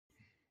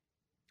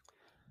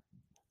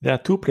There are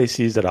two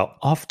places that are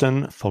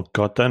often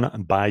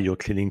forgotten by your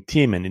cleaning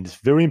team, and it's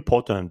very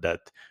important that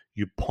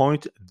you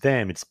point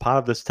them. It's part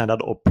of the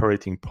standard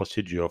operating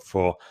procedure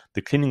for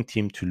the cleaning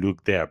team to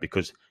look there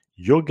because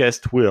your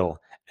guest will.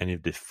 And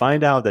if they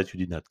find out that you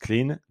did not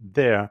clean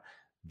there,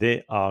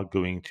 they are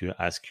going to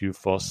ask you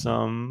for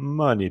some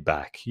money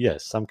back.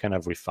 Yes, some kind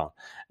of refund.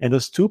 And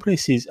those two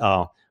places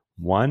are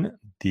one,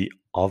 the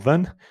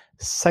oven,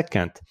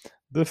 second,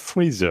 the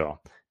freezer.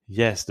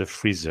 Yes, the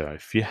freezer.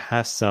 If you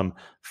have some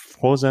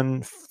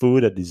frozen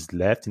food that is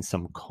left in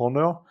some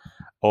corner,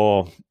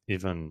 or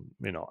even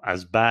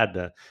as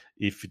bad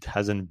if it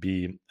hasn't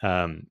been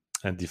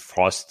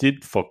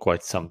defrosted for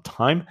quite some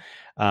time,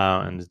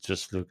 and it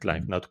just looked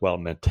like not well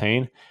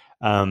maintained.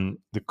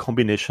 The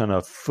combination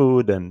of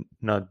food and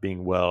not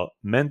being well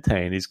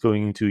maintained is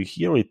going to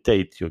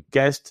irritate your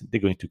guest. They're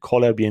going to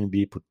call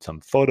Airbnb, put some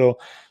photo,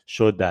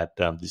 show that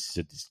this is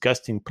a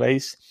disgusting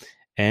place,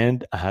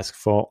 and ask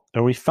for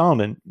a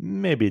refund. And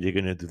maybe they're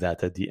going to do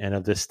that at the end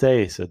of the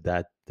stay so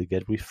that they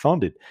get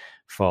refunded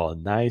for a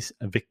nice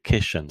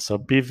vacation. So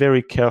be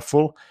very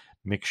careful.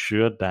 Make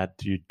sure that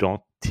you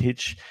don't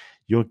teach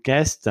your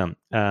guests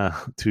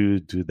to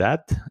do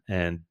that,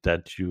 and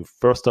that you,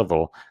 first of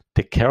all,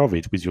 take care of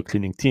it with your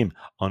cleaning team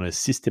on a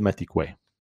systematic way.